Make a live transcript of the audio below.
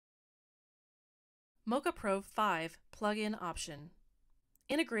Mocha Pro 5 plugin option.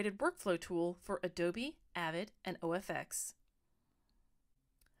 Integrated workflow tool for Adobe, Avid, and OFX.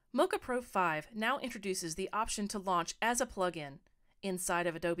 Mocha Pro 5 now introduces the option to launch as a plugin inside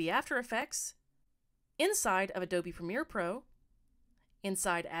of Adobe After Effects, inside of Adobe Premiere Pro,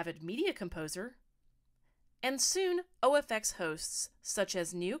 inside Avid Media Composer, and soon OFX hosts such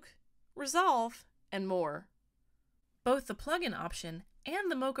as Nuke, Resolve, and more. Both the plugin option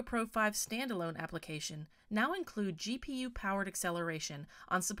and the Mocha Pro 5 standalone application now include GPU-powered acceleration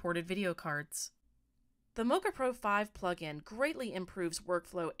on supported video cards. The Mocha Pro 5 plugin greatly improves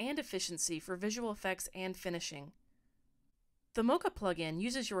workflow and efficiency for visual effects and finishing. The Mocha plugin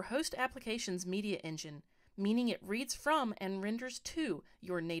uses your host application's media engine, meaning it reads from and renders to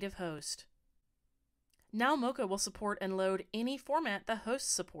your native host. Now Mocha will support and load any format the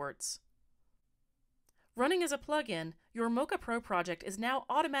host supports. Running as a plugin, your Mocha Pro project is now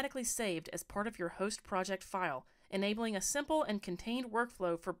automatically saved as part of your host project file, enabling a simple and contained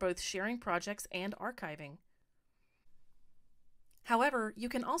workflow for both sharing projects and archiving. However, you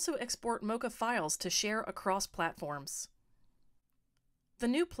can also export Mocha files to share across platforms. The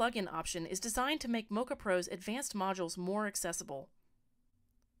new plugin option is designed to make Mocha Pro's advanced modules more accessible.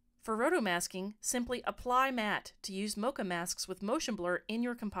 For roto masking, simply apply matte to use Mocha masks with motion blur in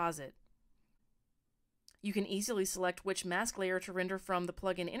your composite. You can easily select which mask layer to render from the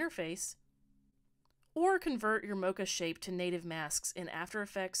plugin interface, or convert your Mocha shape to native masks in After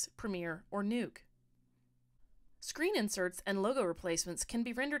Effects, Premiere, or Nuke. Screen inserts and logo replacements can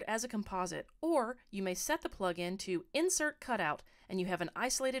be rendered as a composite, or you may set the plugin to Insert Cutout and you have an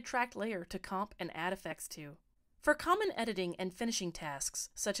isolated tracked layer to comp and add effects to. For common editing and finishing tasks,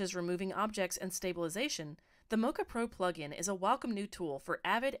 such as removing objects and stabilization, the Mocha Pro plugin is a welcome new tool for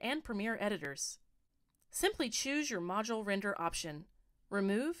Avid and Premiere editors. Simply choose your module render option,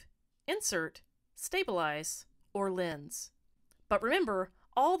 Remove, Insert, Stabilize, or Lens. But remember,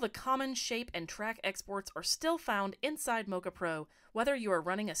 all the common shape and track exports are still found inside Mocha Pro, whether you are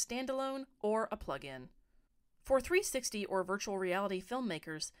running a standalone or a plugin. For 360 or virtual reality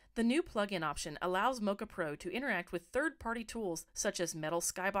filmmakers, the new plugin option allows Mocha Pro to interact with third-party tools such as Metal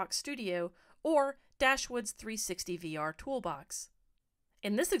Skybox Studio or Dashwood's 360 VR Toolbox.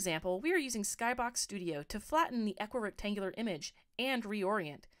 In this example, we are using Skybox Studio to flatten the equirectangular image and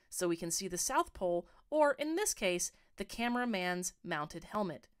reorient, so we can see the South Pole, or in this case, the cameraman's mounted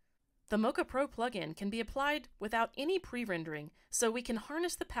helmet. The Mocha Pro plugin can be applied without any pre-rendering, so we can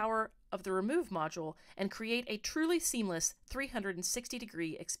harness the power of the Remove module and create a truly seamless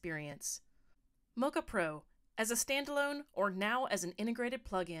 360-degree experience. Mocha Pro, as a standalone or now as an integrated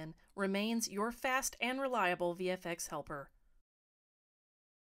plugin, remains your fast and reliable VFX helper.